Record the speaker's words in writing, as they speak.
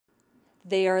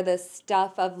They are the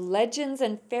stuff of legends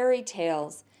and fairy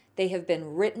tales. They have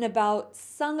been written about,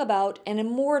 sung about, and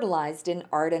immortalized in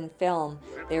art and film.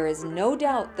 There is no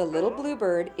doubt the little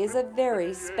bluebird is a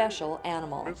very special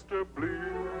animal. Mr.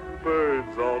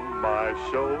 Bluebird's on my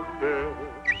shoulder.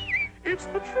 It's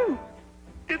the truth.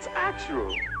 It's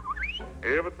actual.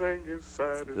 Everything is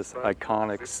satisfied. This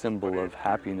iconic symbol of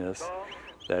happiness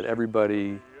that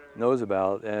everybody knows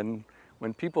about, and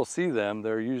when people see them,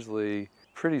 they're usually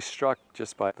pretty struck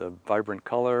just by the vibrant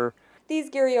color. These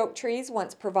Garry oak trees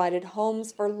once provided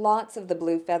homes for lots of the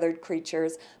blue-feathered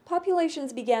creatures.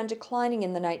 Populations began declining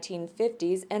in the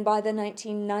 1950s, and by the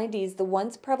 1990s, the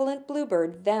once prevalent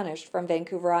bluebird vanished from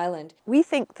Vancouver Island. We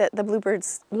think that the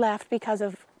bluebirds left because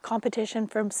of competition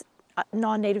from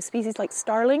non-native species like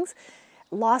starlings,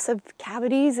 loss of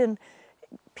cavities, and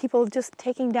people just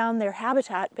taking down their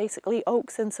habitat, basically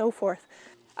oaks and so forth.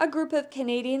 A group of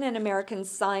Canadian and American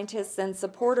scientists and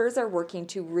supporters are working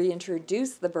to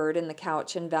reintroduce the bird in the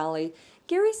Cowichan Valley.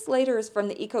 Garry Slater is from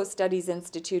the Eco Studies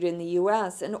Institute in the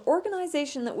U.S., an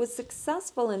organization that was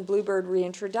successful in bluebird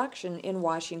reintroduction in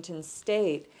Washington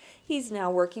state. He's now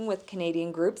working with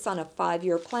Canadian groups on a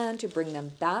 5-year plan to bring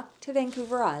them back to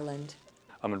Vancouver Island.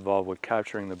 I'm involved with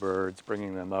capturing the birds,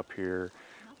 bringing them up here.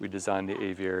 We design the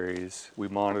aviaries. We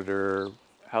monitor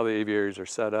how the aviaries are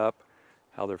set up,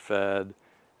 how they're fed,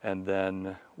 and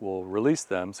then we'll release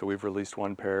them. So we've released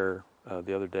one pair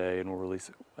the other day, and we'll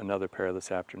release another pair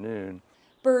this afternoon.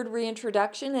 Bird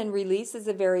reintroduction and release is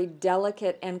a very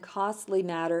delicate and costly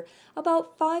matter.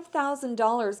 About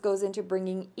 $5,000 goes into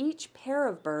bringing each pair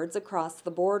of birds across the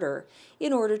border.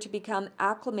 In order to become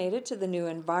acclimated to the new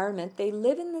environment, they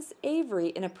live in this aviary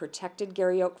in a protected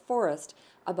Garry oak forest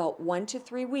about 1 to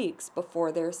 3 weeks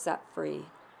before they're set free.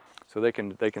 So they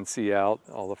can see out.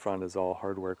 All the front is all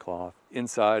hardware cloth.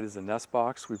 Inside is a nest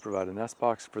box. We provide a nest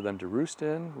box for them to roost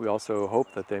in. We also hope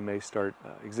that they may start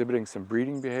exhibiting some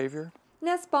breeding behavior.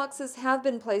 Nest boxes have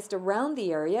been placed around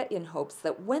the area in hopes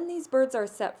that when these birds are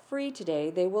set free today,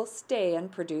 they will stay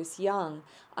and produce young,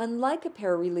 unlike a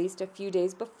pair released a few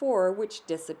days before, which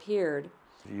disappeared.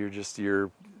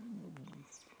 You're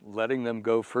letting them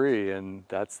go free, and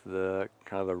that's the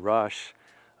kind of the rush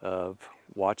of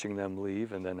watching them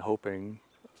leave and then hoping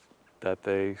that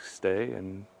they stay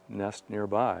and nest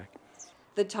nearby.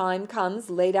 The time comes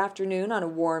late afternoon on a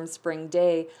warm spring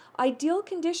day, ideal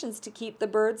conditions to keep the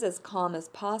birds as calm as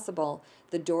possible.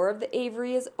 The door of the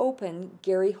aviary is open.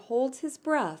 Garry holds his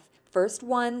breath, first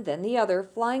one, then the other,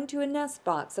 flying to a nest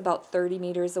box about 30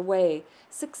 meters away.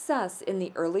 Success in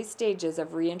the early stages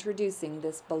of reintroducing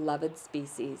this beloved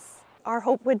species. Our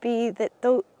hope would be that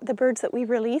the birds that we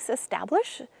release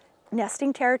establish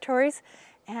nesting territories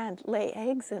and lay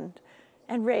eggs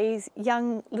and raise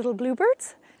young little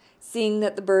bluebirds. Seeing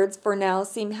that the birds for now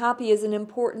seem happy is an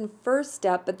important first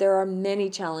step, but there are many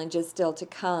challenges still to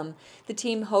come. The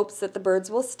team hopes that the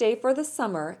birds will stay for the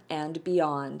summer and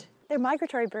beyond. They're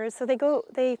migratory birds, so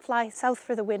they fly south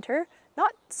for the winter,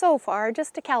 not so far,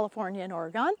 just to California and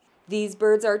Oregon. These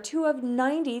birds are 2 of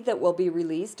 90 that will be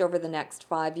released over the next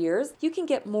 5 years. You can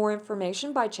get more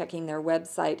information by checking their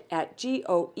website at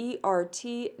goert.ca.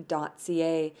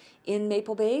 In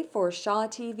Maple Bay for Shaw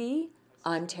TV,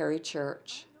 I'm Terry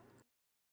Church.